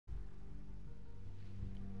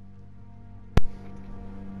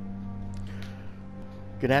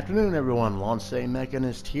Good afternoon, everyone. Lance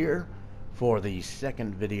Mechanist here for the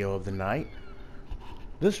second video of the night.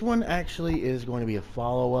 This one actually is going to be a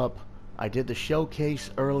follow-up. I did the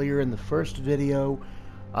showcase earlier in the first video.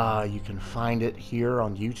 You can find it here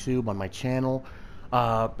on YouTube on my channel.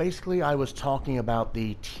 Basically, I was talking about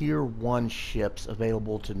the Tier 1 ships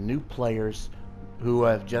available to new players who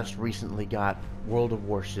have just recently got World of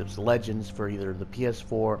Warships Legends for either the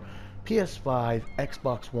PS4, PS5,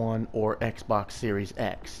 Xbox One, or Xbox Series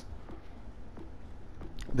X.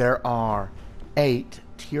 There are 8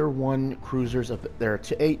 Tier 1 cruisers. There are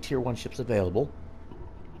 8 Tier 1 ships available.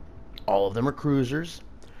 All of them are cruisers.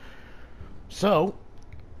 So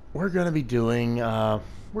we're going to be doing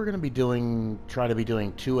try to be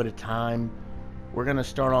doing 2 at a time. We're going to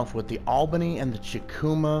start off with the Albany and the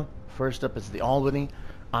Chikuma. First up is the Albany.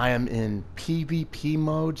 I am in PvP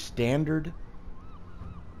mode, standard.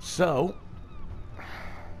 So,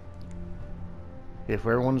 if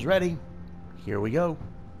everyone's ready, here we go.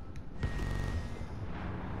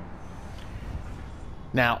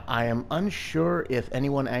 Now, I am unsure if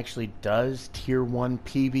anyone actually does Tier 1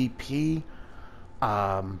 PvP.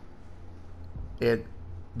 The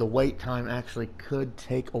wait time actually could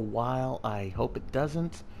take a while. I hope it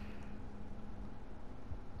doesn't.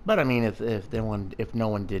 But I mean, if no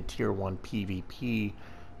one did Tier 1 PvP,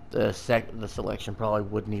 the selection probably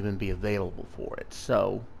wouldn't even be available for it.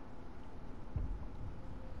 So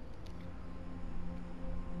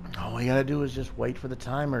all we gotta do is just wait for the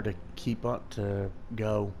timer to keep up to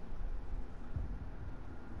go.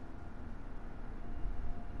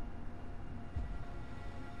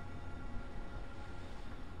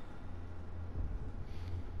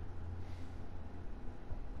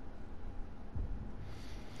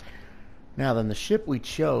 Now then, the ship we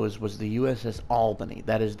chose was the USS Albany.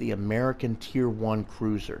 That is the American Tier 1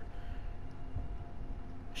 cruiser.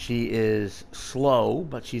 She is slow,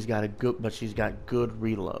 but she's got good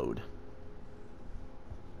reload.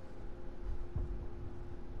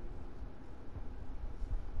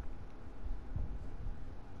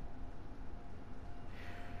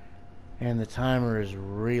 And the timer is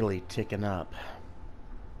really ticking up.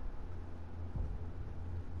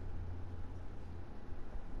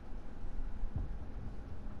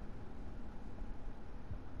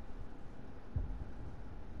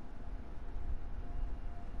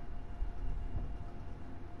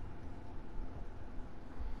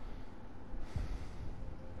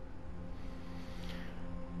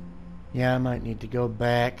 Yeah, I might need to go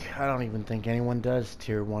back. I don't even think anyone does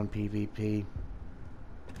Tier 1 PvP.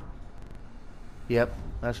 Yep,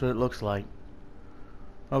 that's what it looks like.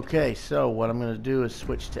 Okay, so what I'm going to do is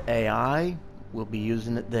switch to AI. We'll be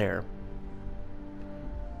using it there.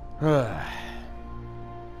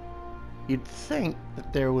 You'd think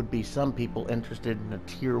that there would be some people interested in a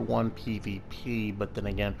Tier 1 PvP, but then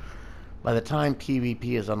again, by the time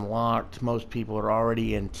PvP is unlocked, most people are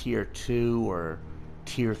already in Tier 2 or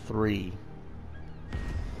Tier 3.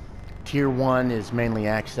 Tier 1 is mainly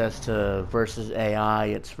access to versus AI.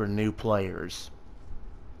 It's for new players.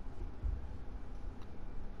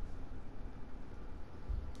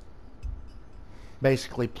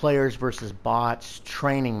 Basically, players versus bots,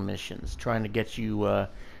 training missions, trying to get you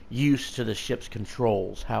used to the ship's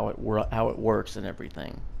controls, how it works and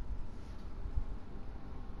everything.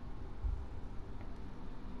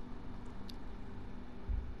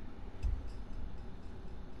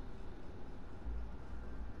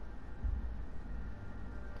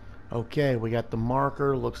 Okay, we got the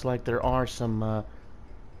marker. Looks like there are some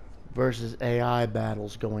versus AI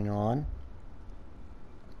battles going on.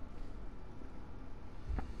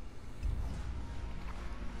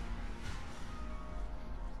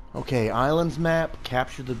 Okay, islands map,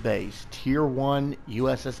 capture the base. Tier 1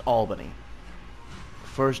 USS Albany.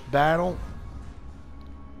 First battle.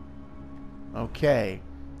 Okay.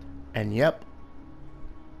 And yep.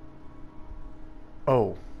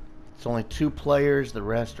 Oh. It's only 2 players, the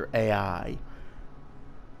rest are AI.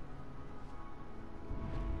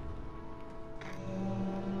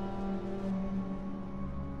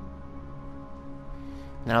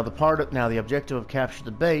 Now the objective of capture the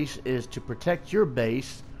base is to protect your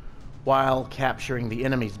base while capturing the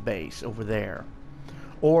enemy's base over there.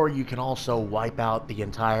 Or you can also wipe out the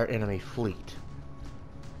entire enemy fleet.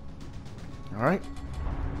 All right?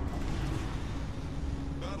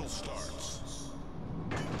 Battle starts.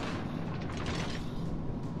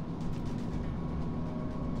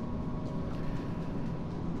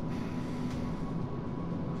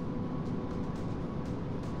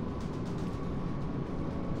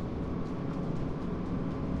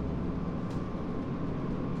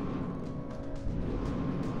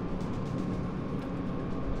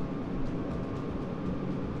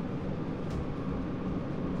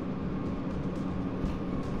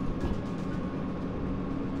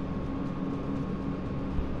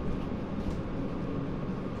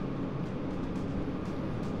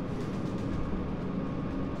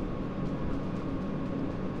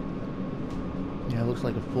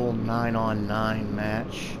 looks like a full 9-on-9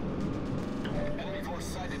 match.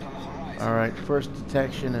 Alright, first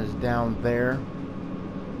detection is down there.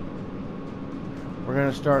 We're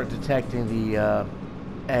going to start detecting the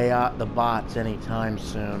AI, the bots, anytime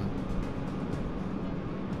soon.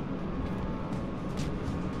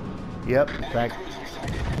 Yep, in fact,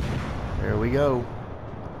 there we go.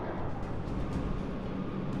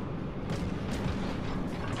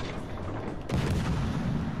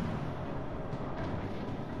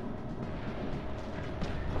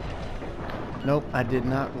 Nope, I did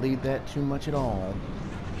not lead that too much at all.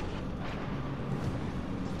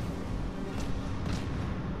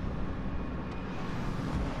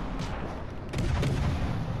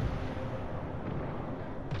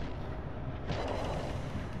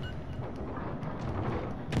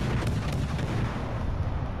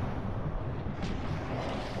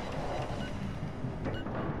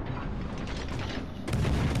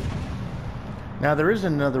 Now there is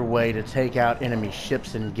another way to take out enemy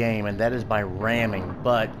ships in game, and that is by ramming.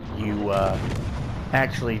 But you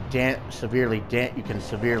actually you can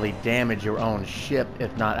severely damage your own ship,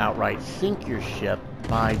 if not outright sink your ship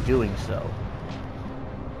by doing so.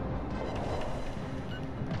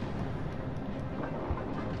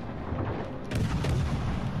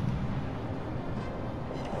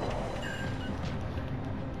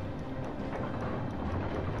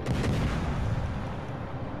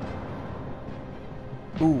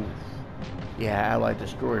 Ooh, yeah, Allied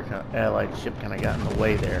ship kind of got in the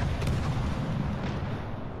way there.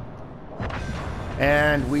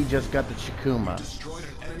 And we just got the Chikuma. Destroyed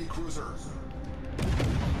an enemy cruiser.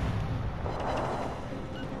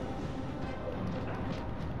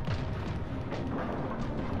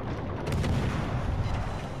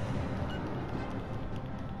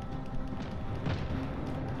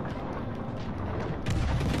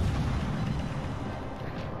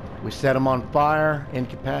 We set him on fire,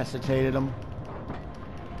 incapacitated him.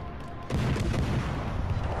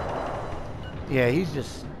 Yeah, he's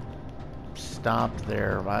just stopped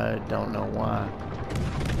there. I don't know why.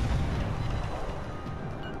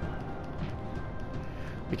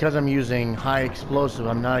 Because I'm using high explosive,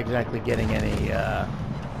 I'm not exactly getting any,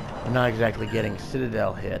 I'm not exactly getting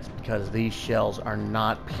Citadel hits because these shells are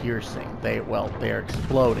not piercing. They're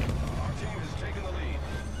exploding. Our team has taken the lead.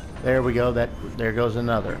 There we go. There goes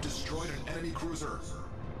another. Destroyed an enemy cruiser.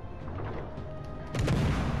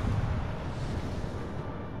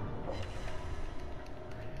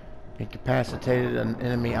 Incapacitated an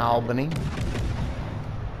enemy Albany.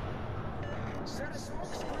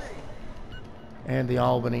 And the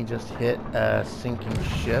Albany just hit a sinking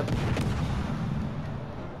ship.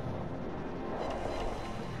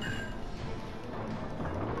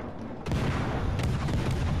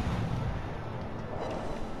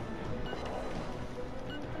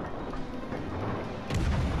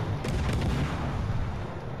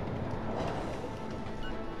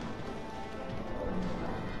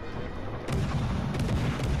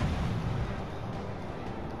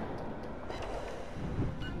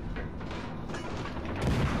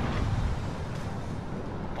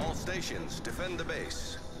 Stations, defend the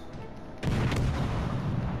base.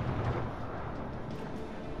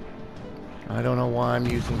 I don't know why I'm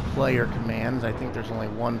using player commands. I think there's only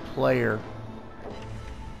one player.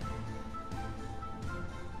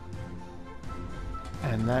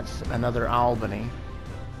 And that's another Albany.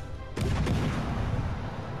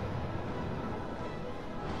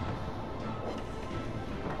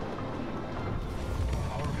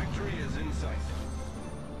 Our victory is in sight.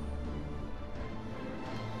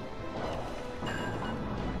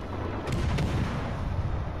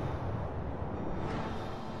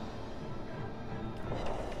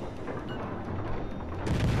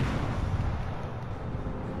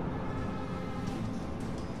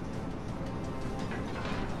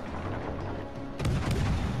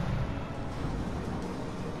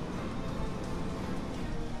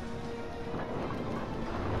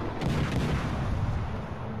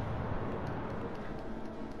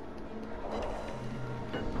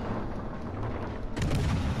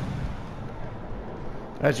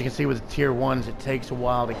 As you can see with the tier 1s, it takes a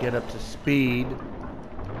while to get up to speed.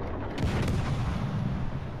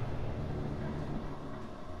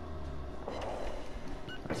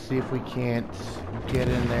 Let's see if we can't get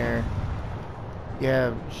in there.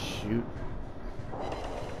 Yeah, shoot.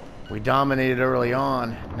 We dominated early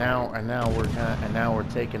on. Now we're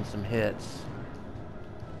taking some hits.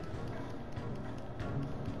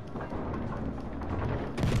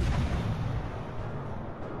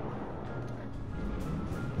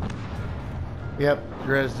 Yep,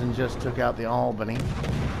 Dresden just took out the Albany.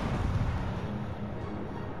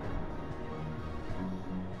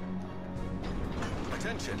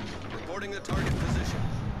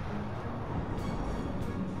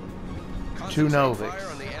 Two Concentrate Novics.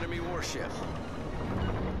 fire on the enemy warship.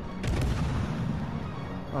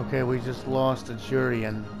 Okay, we just lost a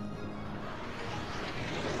Jurian.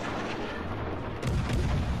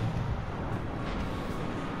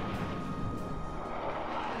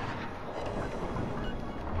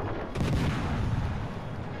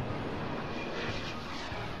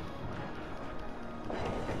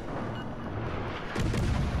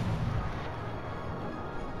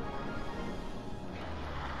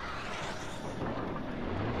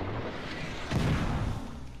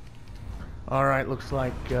 Alright, looks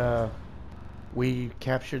like we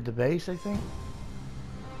captured the base, I think.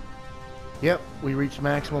 Yep, we reached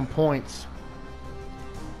maximum points.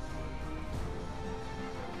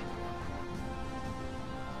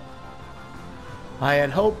 I had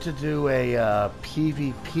hoped to do a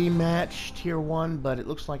PvP match tier 1, but it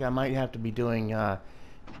looks like I might have to be doing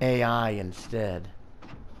AI instead.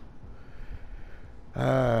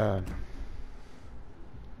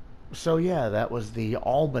 So yeah, that was the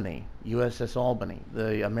Albany, USS Albany,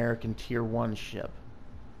 the American tier 1 ship.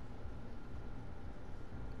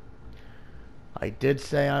 I did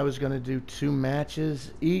say I was going to do 2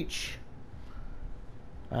 matches each.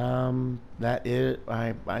 That is,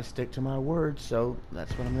 I stick to my word, so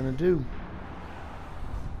that's what I'm going to do.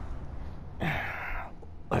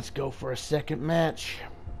 Let's go for a second match.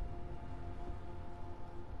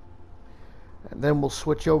 And then we'll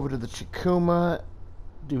switch over to the Chikuma,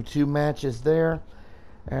 do 2 matches there,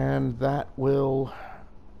 and that will,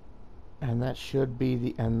 and that should be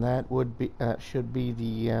the, and that would be, should be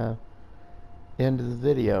the end of the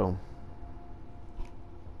video.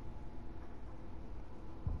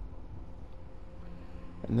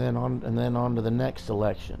 And then on to the next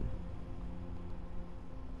selection.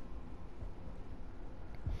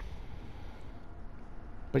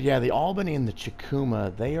 But yeah, the Albany and the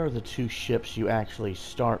Chikuma, they are the 2 ships you actually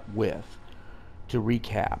start with. To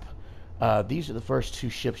recap, these are the first 2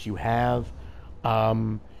 ships you have.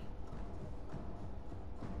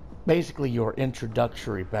 Basically your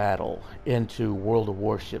introductory battle into World of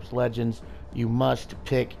Warships Legends. You must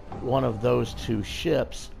pick one of those 2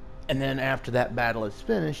 ships, and then after that battle is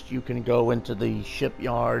finished, you can go into the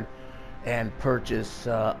shipyard and purchase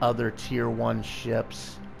other tier 1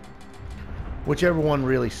 ships, whichever one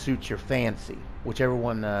really suits your fancy, whichever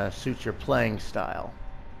one suits your playing style.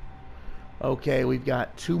 Okay, we've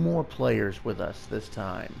got 2 more players with us this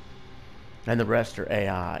time, and the rest are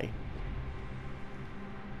AI.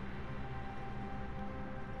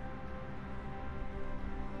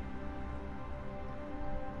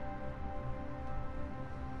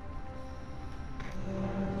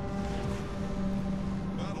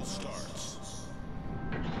 Battle starts.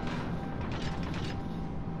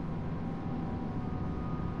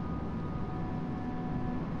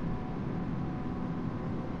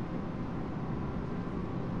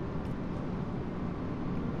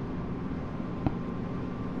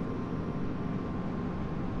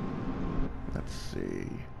 Let's see.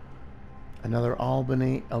 Another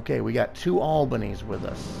Albany. Okay, we got 2 Albanys with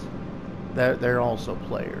us. They're also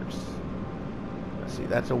players. Let's see,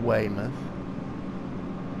 that's a Weymouth.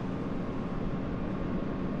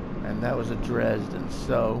 And that was a Dresden,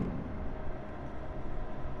 so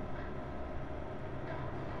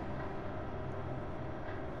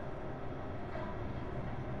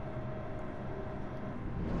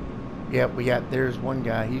yep, there's one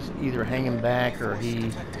guy. He's either hanging back or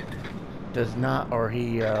he does not, or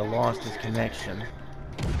he lost his connection.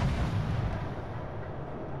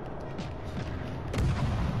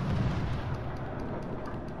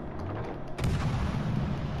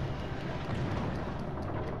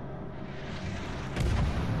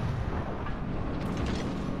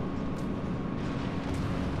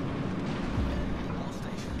 All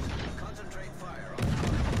stations, concentrate fire on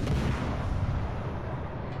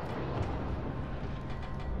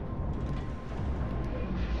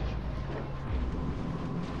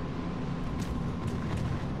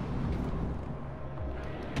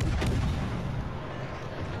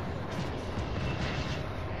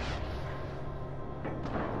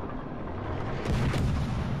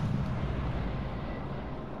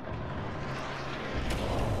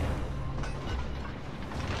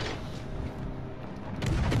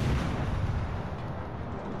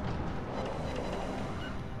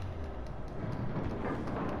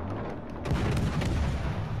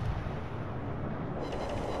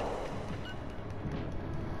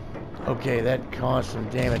Okay, that caused some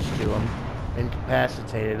damage to him.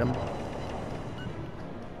 Incapacitated him.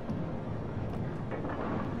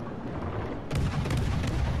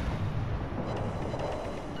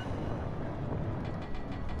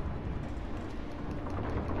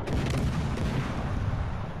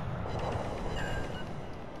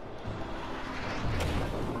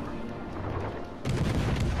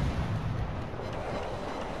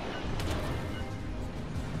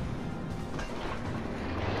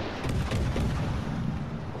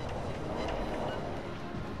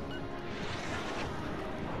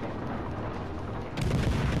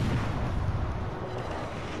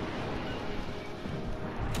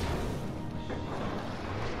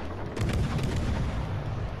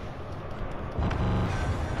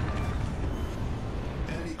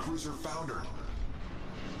 cruiser foundered.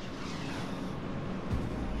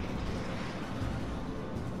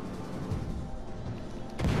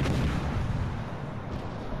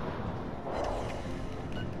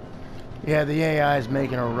 Yeah, the AI is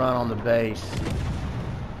making a run on the base.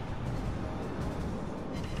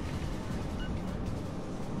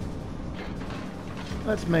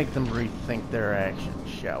 Let's make them rethink their actions,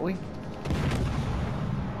 shall we?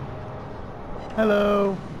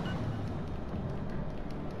 Hello.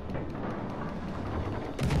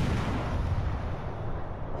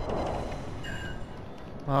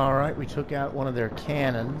 All right, we took out one of their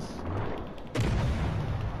cannons.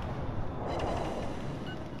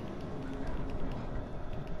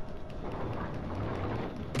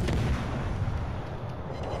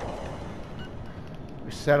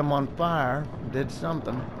 We set them on fire, did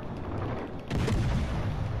something.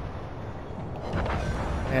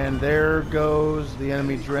 And there goes the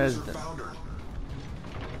enemy Dresden.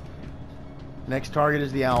 Next target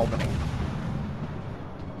is the Albany.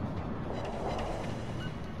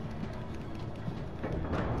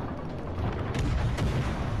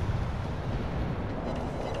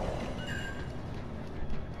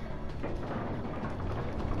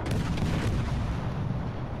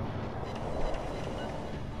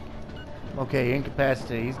 Okay,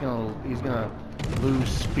 incapacity. He's gonna lose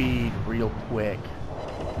speed real quick.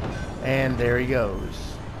 And there he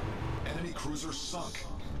goes. Enemy cruiser sunk.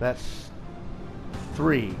 That's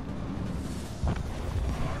 3. Our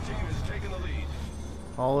team has taken the lead.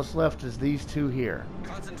 All that's left is these 2 here.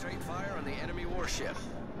 Concentrate fire on the enemy warship.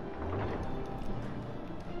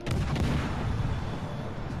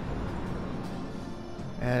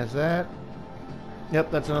 As that.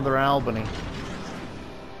 Yep, that's another Albany.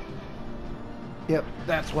 Yep,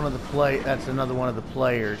 that's another one of the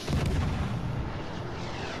players.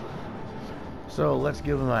 So let's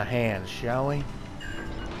give him a hand, shall we?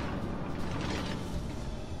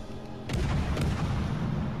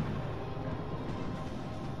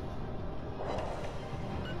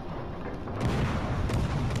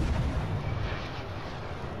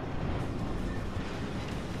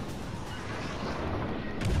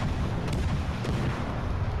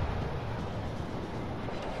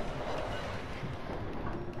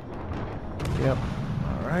 Yep.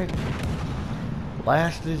 All right.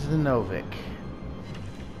 Last is the Novik.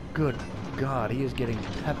 Good God, he is getting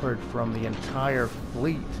peppered from the entire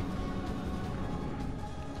fleet.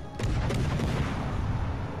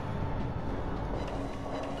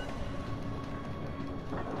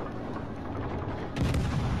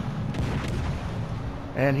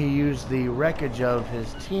 And he used the wreckage of his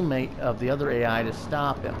teammate of the other AI to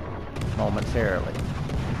stop him momentarily.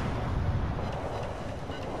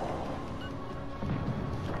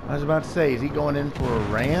 I was about to say, is he going in for a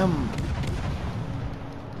ram?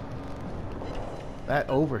 That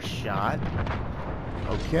overshot.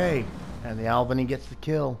 Okay, and the Albany gets the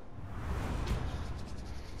kill.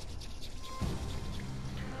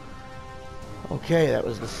 Okay, that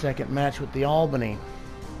was the second match with the Albany.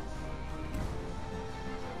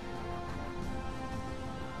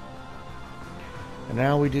 And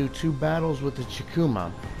now we do 2 battles with the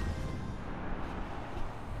Chikuma.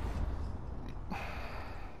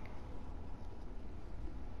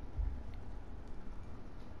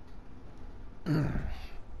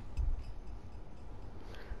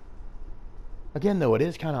 Again, though, it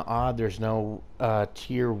is kind of odd there's no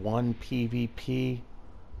tier 1 PvP,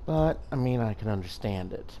 but I mean, I can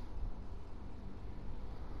understand it.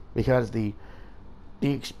 Because the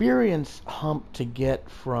experience hump to get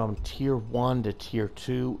from tier 1 to tier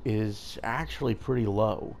 2 is actually pretty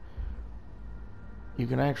low. You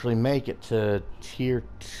can actually make it to tier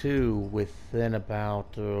 2 within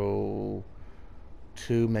about 2,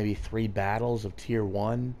 maybe 3 battles of tier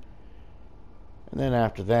 1. And then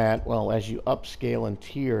after that, well, as you upscale in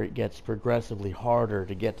tier, it gets progressively harder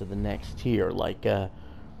to get to the next tier. Like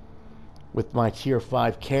with my tier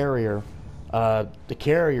 5 carrier, the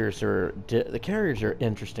carriers are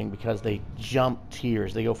interesting because they jump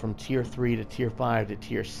tiers. They go from tier 3 to tier 5 to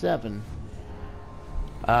tier 7.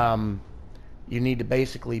 You need to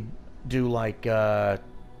basically do like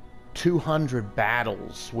 200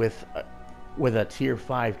 battles with a tier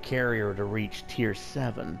 5 carrier to reach tier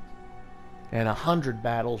 7. And 100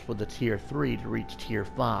 battles with a tier 3 to reach tier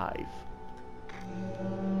 5.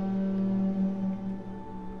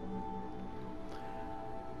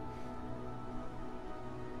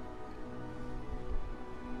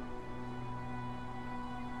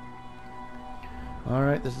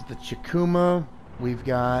 Alright, this is the Chikuma. We've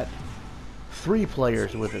got 3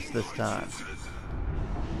 players with us this time.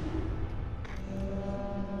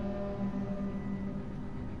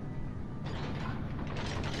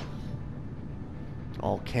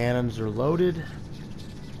 All cannons are loaded.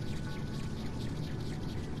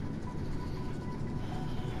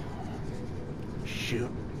 Shoot.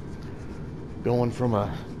 Going from a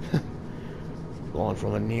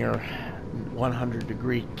near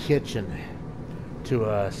 100-degree kitchen to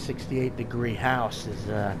a 68-degree house is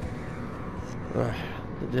the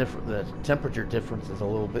temperature difference is a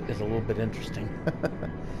little bit interesting.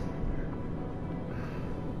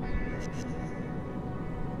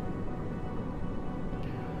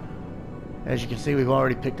 As you can see, we've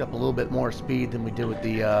already picked up a little bit more speed than we did with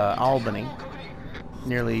the Albany,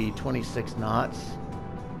 nearly 26 knots.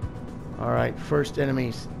 Alright, first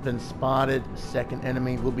enemy's been spotted. Second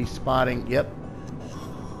enemy will be spotting. Yep.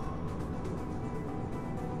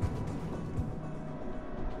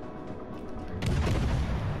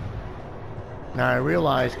 Now I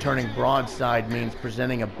realize turning broadside means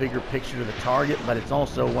presenting a bigger picture to the target, but it's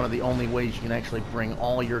also one of the only ways you can actually bring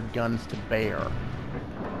all your guns to bear.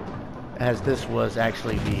 As this was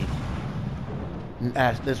actually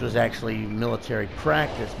military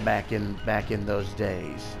practice back in those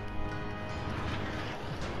days.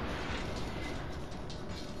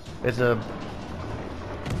 It's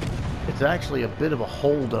actually a bit of a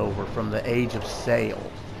holdover from the age of sail,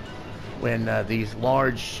 when these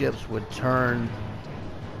large ships would turn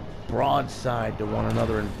broadside to one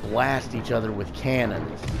another and blast each other with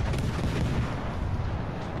cannons.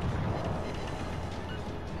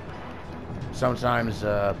 Sometimes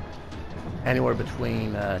anywhere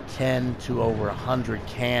between 10 to over 100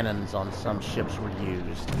 cannons on some ships were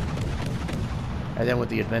used. And then with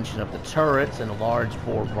the invention of the turrets and large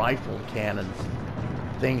bore rifle cannons,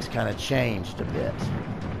 things kind of changed a bit.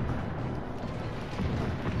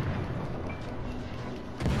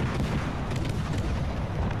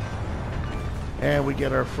 And we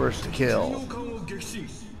get our first kill.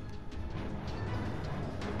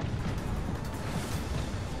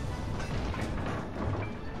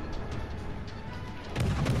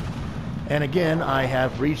 And again, I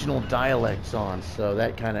have regional dialects on, so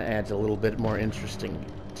that kind of adds a little bit more interesting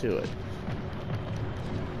to it.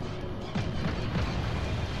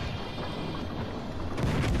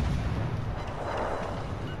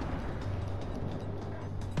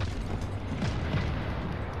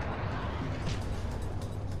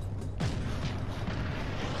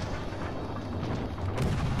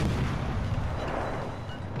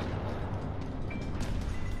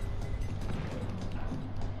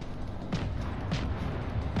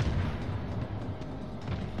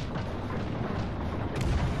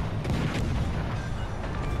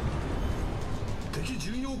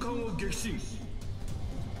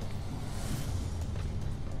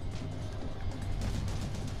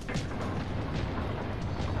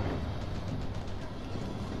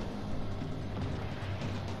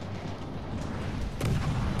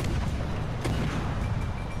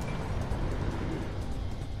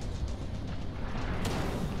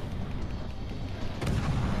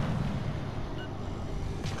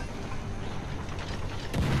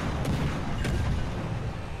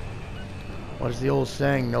 What is the old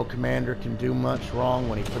saying? No commander can do much wrong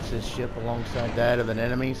when he puts his ship alongside that of an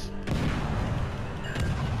enemy's.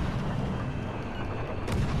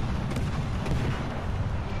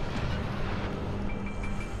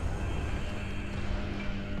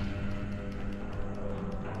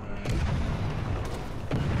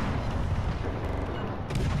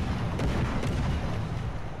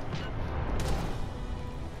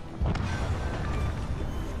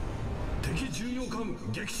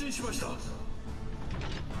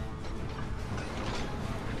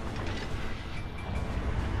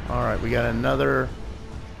 Alright, we got a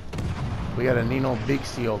Nino Big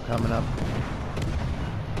Seal coming up.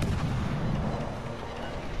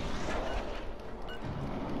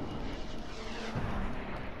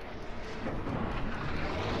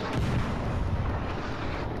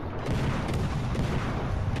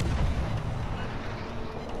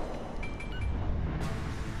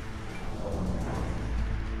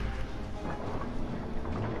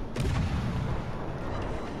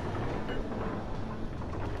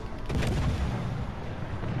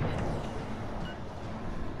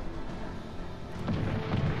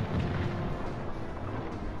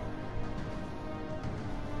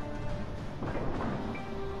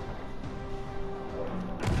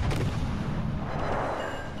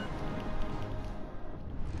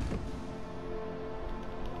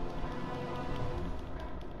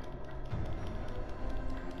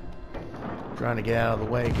 Trying to get out of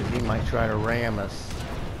the way because he might try to ram us.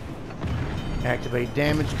 Activate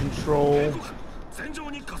damage control.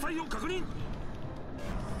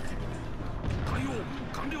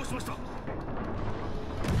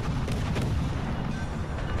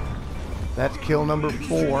 That's kill number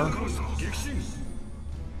 4.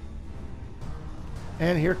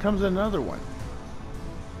 And here comes another one.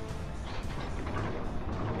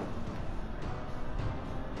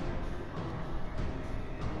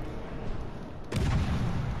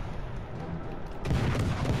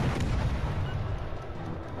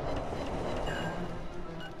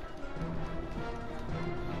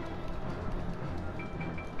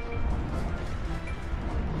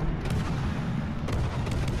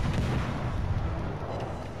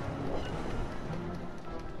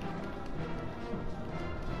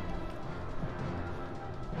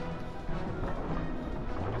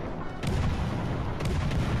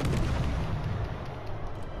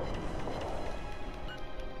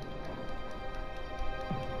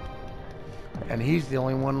 And he's the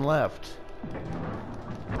only one left.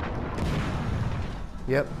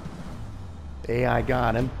 Yep. AI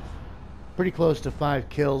got him. Pretty close to 5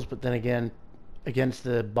 kills, but then again, against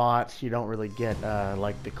the bots, you don't really get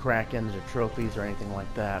like the Krakens or trophies or anything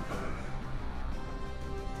like that.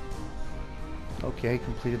 Okay,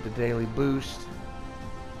 completed the daily boost.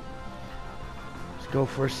 Let's go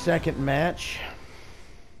for a second match.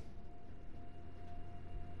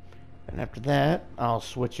 And after that, I'll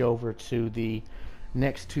switch over to the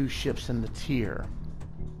next 2 ships in the tier.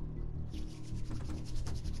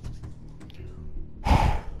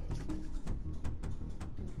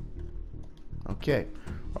 Okay,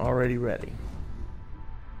 already ready.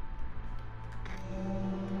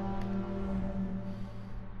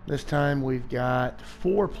 This time we've got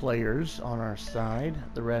 4 players on our side.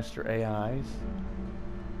 The rest are AIs.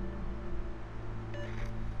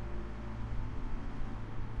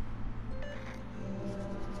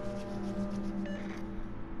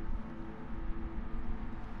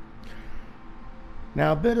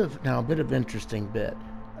 Now a bit of interesting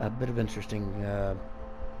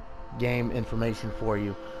game information for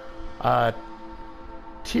you.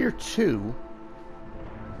 Tier 2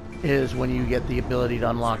 is when you get the ability to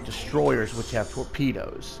unlock destroyers which have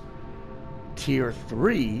torpedoes. Tier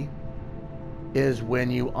 3 is when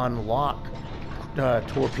you unlock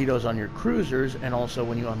torpedoes on your cruisers, and also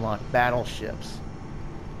when you unlock battleships.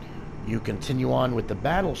 You continue on with the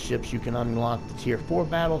battleships, you can unlock the Tier 4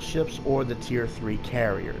 battleships or the Tier 3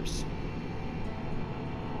 carriers.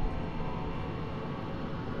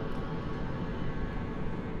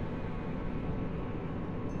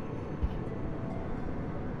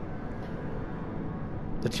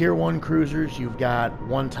 The Tier 1 cruisers, you've got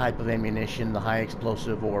one type of ammunition, the high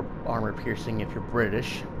explosive or armor piercing if you're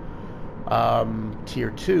British. Tier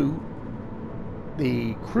 2,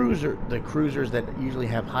 the cruisers that usually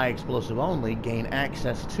have high explosive only gain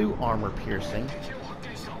access to armor piercing,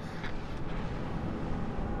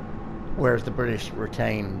 whereas the British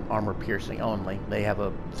retain armor piercing only. They have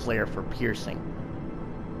a flair for piercing.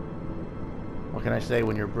 What can I say?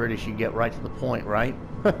 When you're British, you get right to the point, right?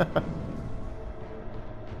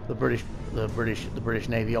 The British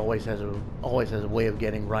Navy always has a way of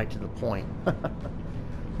getting right to the point.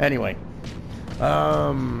 Anyway,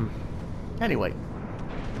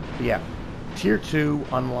 yeah, Tier 2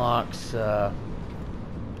 unlocks. Tier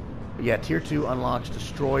 2 unlocks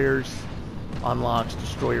destroyers, unlocks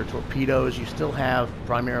destroyer torpedoes. You still have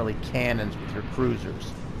primarily cannons with your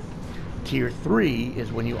cruisers. Tier 3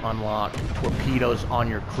 is when you unlock torpedoes on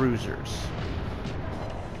your cruisers.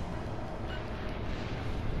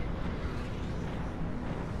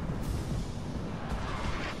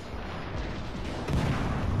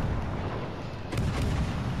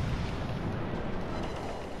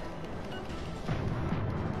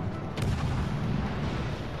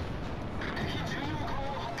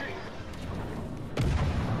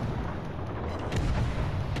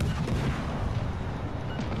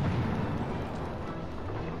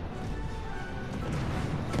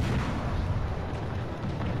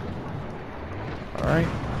 Alright.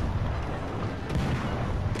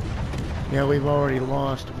 Yeah, we've already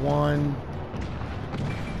lost one.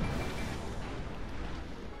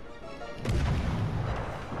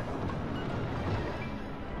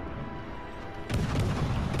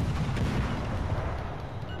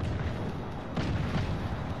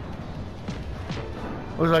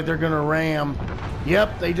 Looks like they're gonna ram.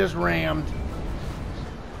 Yep, they just rammed.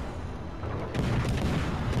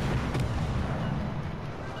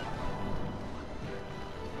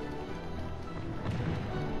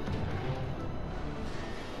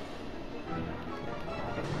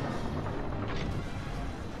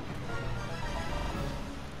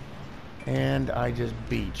 And I just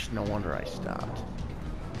beached. No wonder I stopped.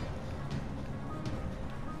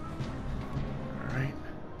 Alright.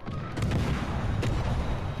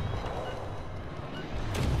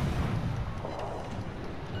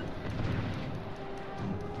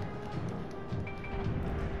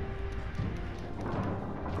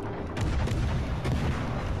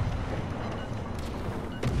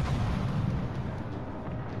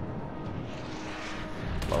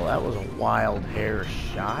 That was a wild hair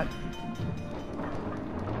shot.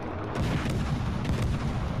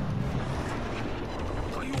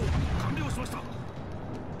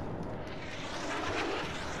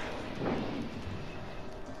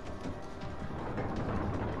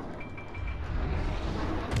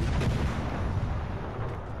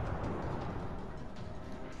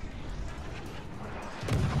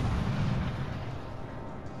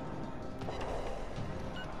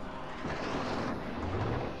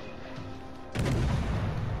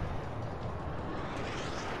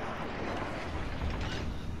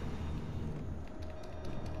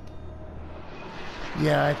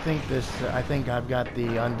 Yeah, I think I've got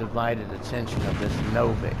the undivided attention of this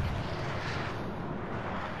Novik.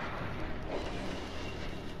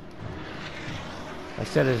 I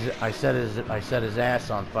set his ass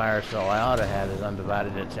on fire, so I ought to have his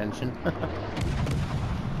undivided attention.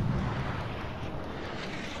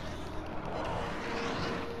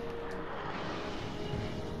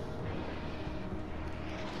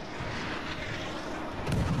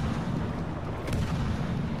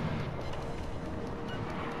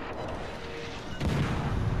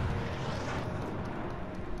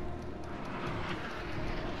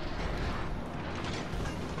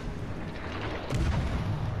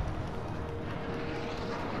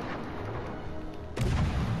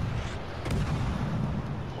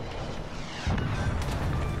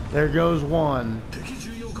 There goes one.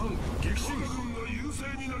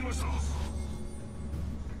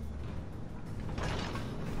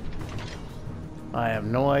 I have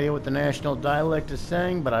no idea what the national dialect is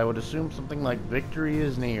saying, but I would assume something like victory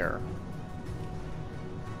is near.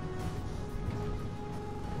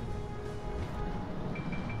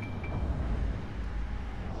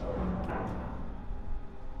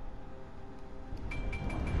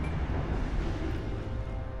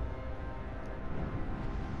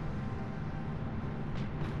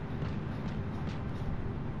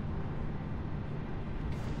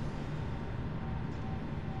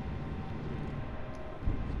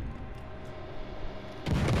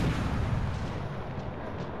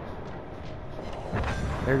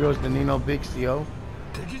 There goes the Nino Bixio.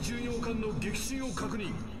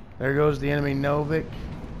 There goes the enemy Novik.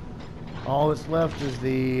 All that's left is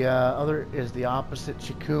the opposite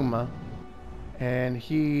Chikuma, and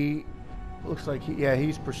he looks like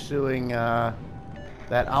he's pursuing that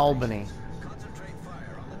Albany. Concentrate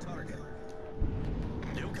fire on the target.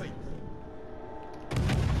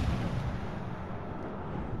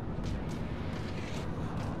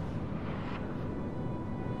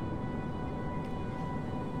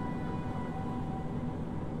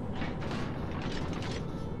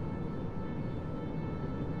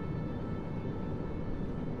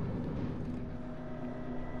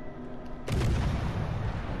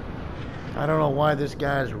 I don't know why this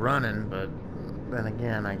guy's running, but then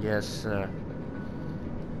again, I guess I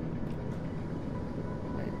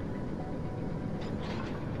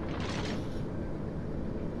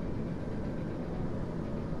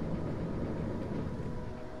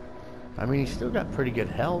mean, he's still got pretty good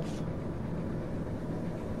health.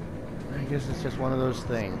 I guess it's just one of those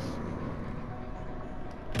things.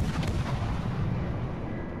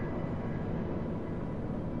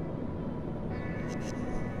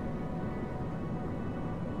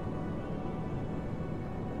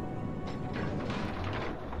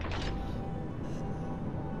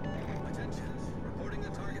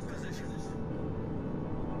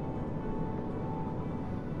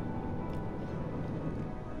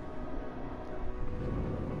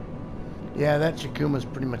 Yeah, that Chikuma's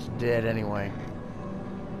pretty much dead anyway.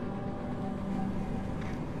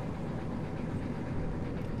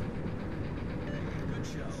 Good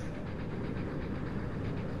shot.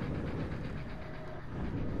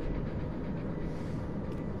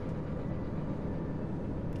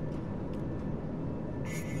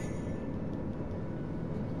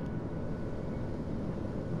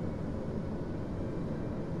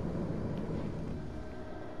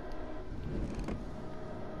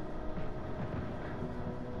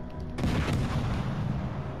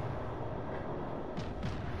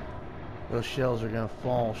 Those shells are going to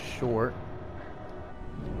fall short.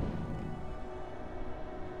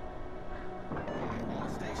 All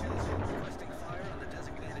stations requesting fire on the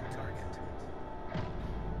designated target.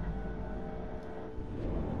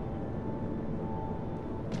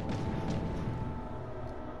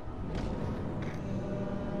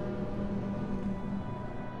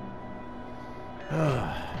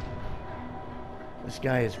 This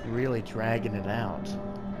guy is really dragging it out.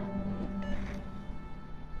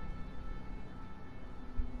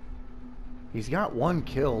 He's got one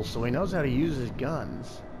kill, so he knows how to use his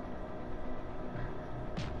guns.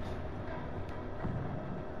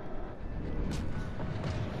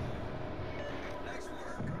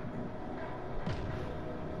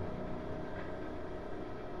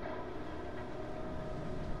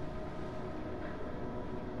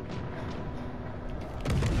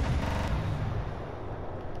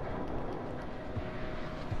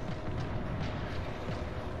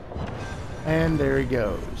 And there he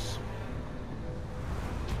goes.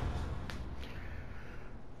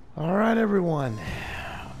 Alright everyone,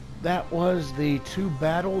 that was the two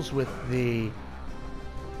battles with the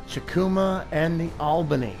Chikuma and the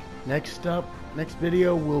Albany. Next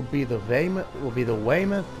video will be the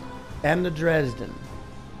Weymouth and the Dresden.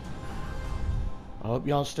 I hope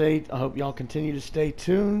y'all continue to stay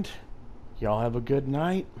tuned. Y'all have a good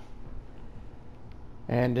night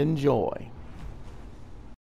and enjoy.